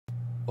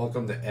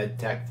Welcome to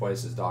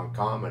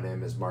edtechvoices.com. My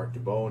name is Mark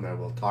Dubois and I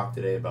will talk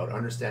today about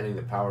understanding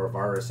the power of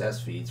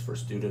RSS feeds for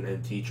student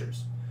and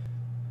teachers.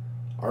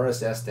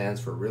 RSS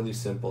stands for really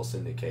simple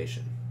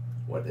syndication.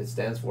 What it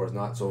stands for is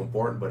not so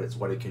important, but it's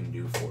what it can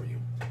do for you.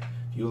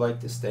 If you like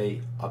to stay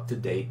up to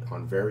date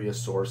on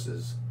various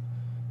sources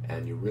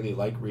and you really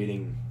like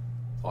reading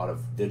a lot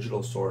of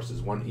digital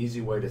sources, one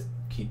easy way to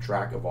keep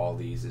track of all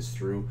these is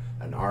through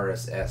an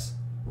RSS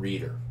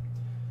reader.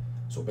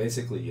 So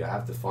basically you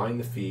have to find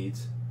the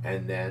feeds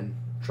and then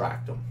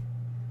track them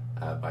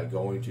by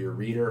going to your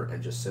reader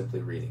and just simply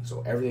reading.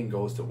 So everything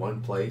goes to one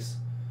place.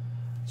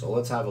 So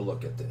let's have a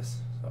look at this.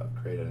 So I've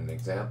created an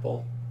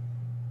example.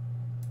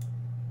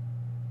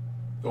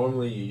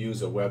 Normally you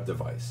use a web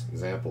device,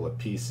 example a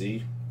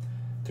PC,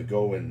 to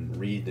go and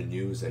read the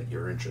news that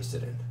you're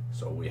interested in.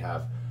 So we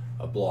have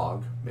a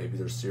blog, maybe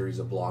there's a series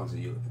of blogs that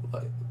you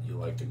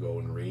like to go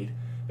and read.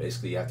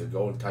 Basically you have to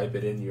go and type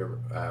it in your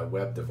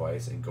web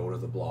device and go to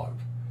the blog.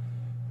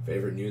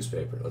 Favorite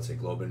newspaper, let's say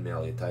Globe and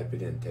Mail, you type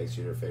it in, takes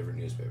you to your favorite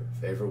newspaper.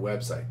 Favorite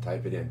website,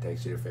 type it in,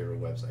 takes you to your favorite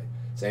website.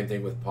 Same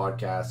thing with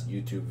podcasts,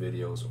 YouTube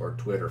videos, or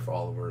Twitter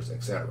followers,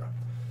 etc.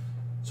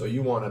 So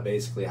you want to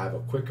basically have a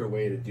quicker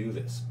way to do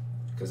this,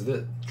 because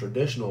the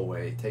traditional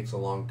way takes a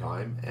long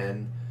time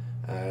and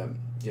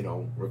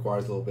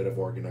requires a little bit of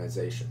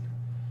organization.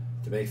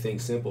 To make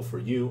things simple for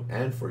you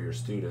and for your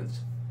students,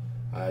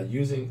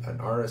 using an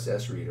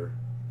RSS reader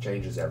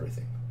changes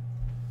everything.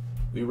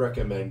 We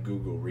recommend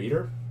Google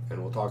Reader, and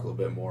we'll talk a little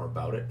bit more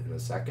about it in a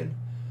second.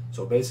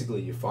 So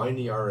basically you find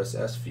the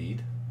RSS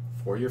feed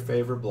for your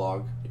favorite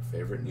blog, your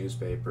favorite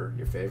newspaper,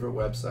 your favorite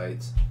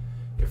websites,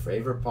 your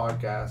favorite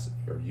podcast,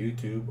 your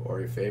YouTube, or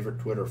your favorite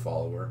Twitter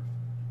follower,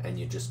 and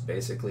you just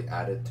basically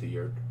add it to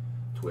your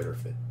Twitter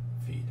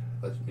feed.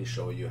 Let me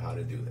show you how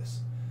to do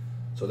this.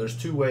 So there's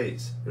two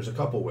ways, there's a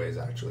couple ways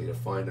actually to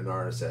find an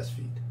RSS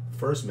feed. The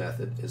first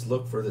method is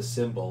look for the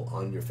symbol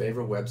on your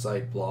favorite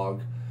website,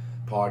 blog,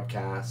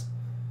 podcast,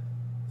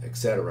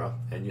 etc.,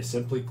 and you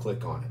simply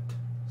click on it.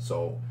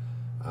 So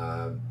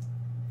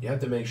you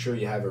have to make sure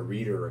you have a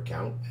reader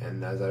account,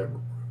 and as I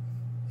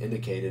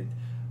indicated,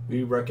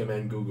 we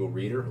recommend Google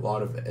Reader. A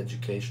lot of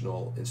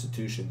educational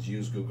institutions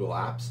use Google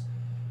Apps,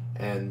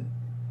 and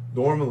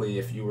normally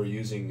if you were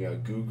using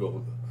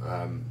Google,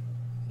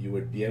 you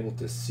would be able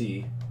to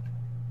see,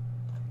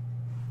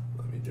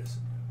 let me just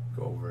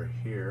go over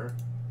here,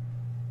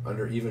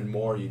 under even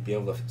more you'd be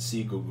able to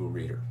see Google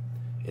Reader.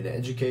 In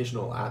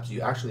educational apps you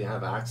actually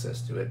have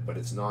access to it, but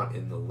it's not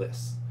in the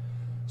list.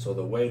 So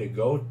the way to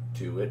go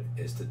to it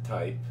is to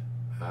type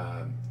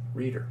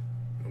reader.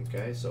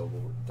 Okay, so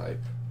we'll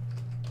type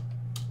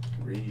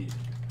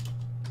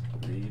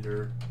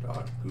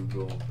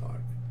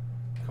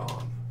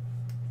reader.google.com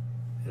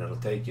and it'll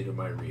take you to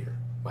my reader.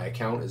 My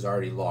account is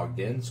already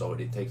logged in, so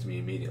it takes me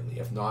immediately.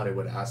 If not, it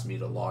would ask me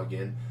to log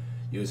in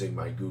using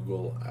my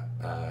Google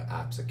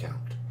Apps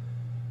account.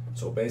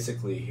 So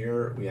basically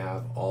here we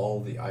have all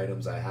the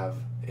items I have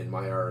in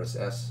my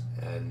RSS,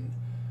 and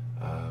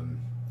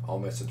all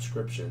my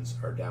subscriptions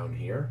are down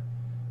here.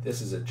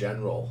 This is a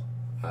general,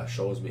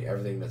 shows me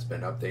everything that's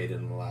been updated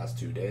in the last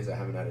 2 days. I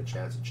haven't had a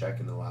chance to check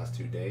in the last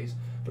 2 days,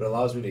 but it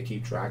allows me to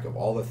keep track of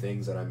all the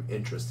things that I'm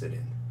interested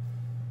in.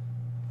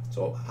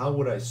 So how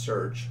would I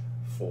search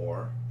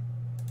for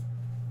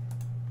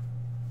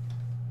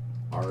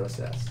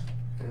RSS?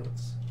 Okay,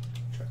 let's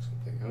check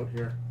something out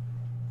here.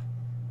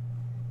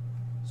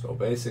 So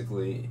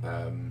basically,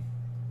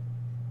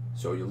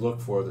 so you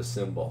look for the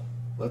symbol.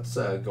 Let's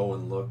go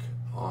and look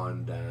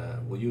on,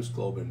 we'll use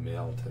Globe and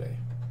Mail today.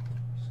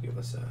 Just give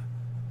us a,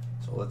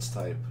 so let's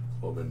type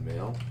Globe and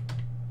Mail.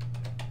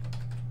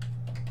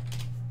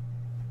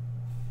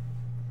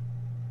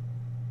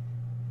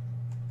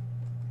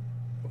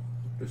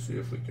 To see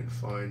if we can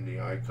find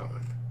the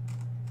icon.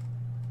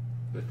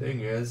 The thing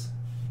is,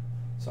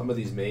 some of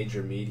these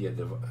major media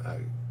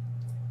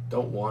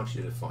don't want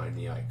you to find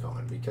the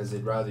icon because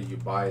they'd rather you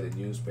buy the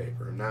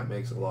newspaper, and that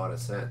makes a lot of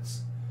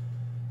sense.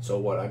 So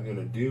what I'm going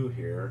to do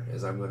here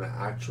is I'm going to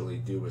actually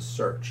do a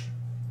search.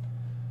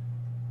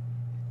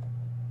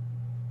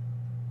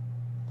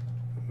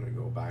 I'm going to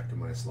go back to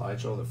my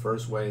slideshow. The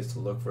first way is to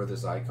look for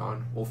this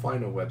icon. We'll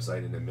find a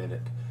website in a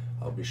minute.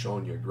 I'll be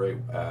showing you a great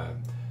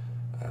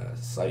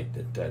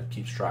site that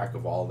keeps track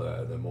of all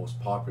the most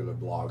popular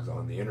blogs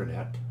on the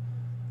internet.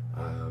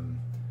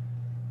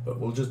 But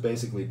we'll just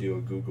basically do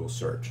a Google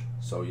search.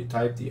 So you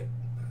type the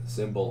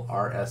symbol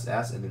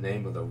RSS in the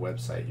name of the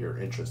website you're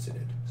interested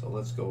in. So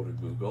let's go to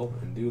Google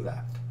and do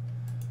that.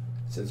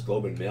 Since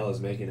Globe and Mail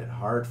is making it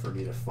hard for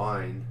me to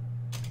find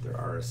their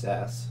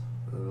RSS,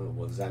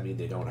 well, does that mean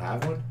they don't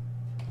have one?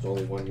 There's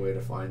only one way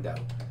to find out.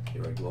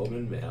 Here are Globe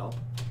and Mail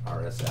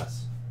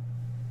RSS,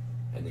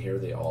 and here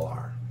they all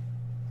are.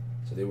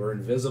 So they were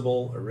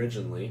invisible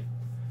originally.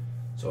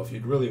 So if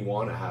you'd really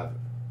want to have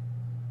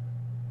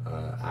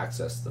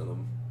access to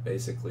them,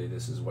 basically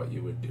this is what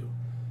you would do.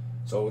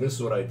 So this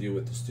is what I do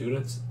with the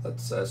students.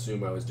 Let's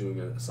assume I was doing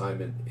an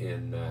assignment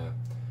in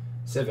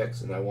civics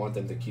and I want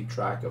them to keep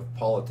track of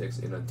politics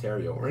in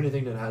Ontario or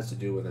anything that has to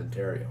do with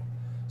Ontario.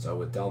 So I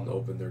would tell them to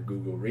open their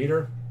Google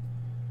Reader,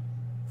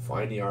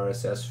 find the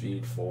RSS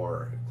feed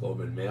for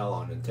Globe and Mail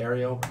on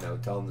Ontario, and I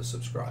would tell them to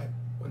subscribe.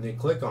 When they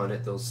click on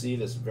it, they'll see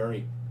this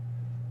very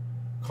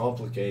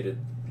complicated,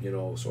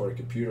 sort of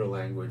computer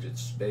language.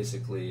 It's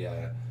basically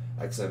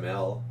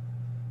XML.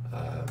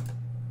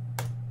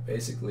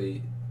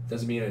 Basically,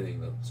 doesn't mean anything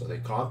to them. So they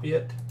copy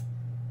it.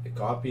 They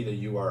copy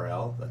the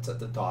URL that's at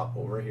the top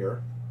over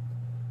here.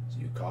 So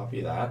you copy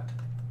that.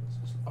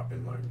 This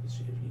is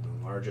see if you can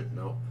enlarge it.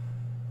 No.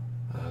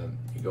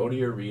 You go to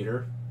your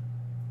reader.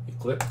 You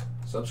click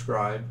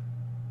subscribe.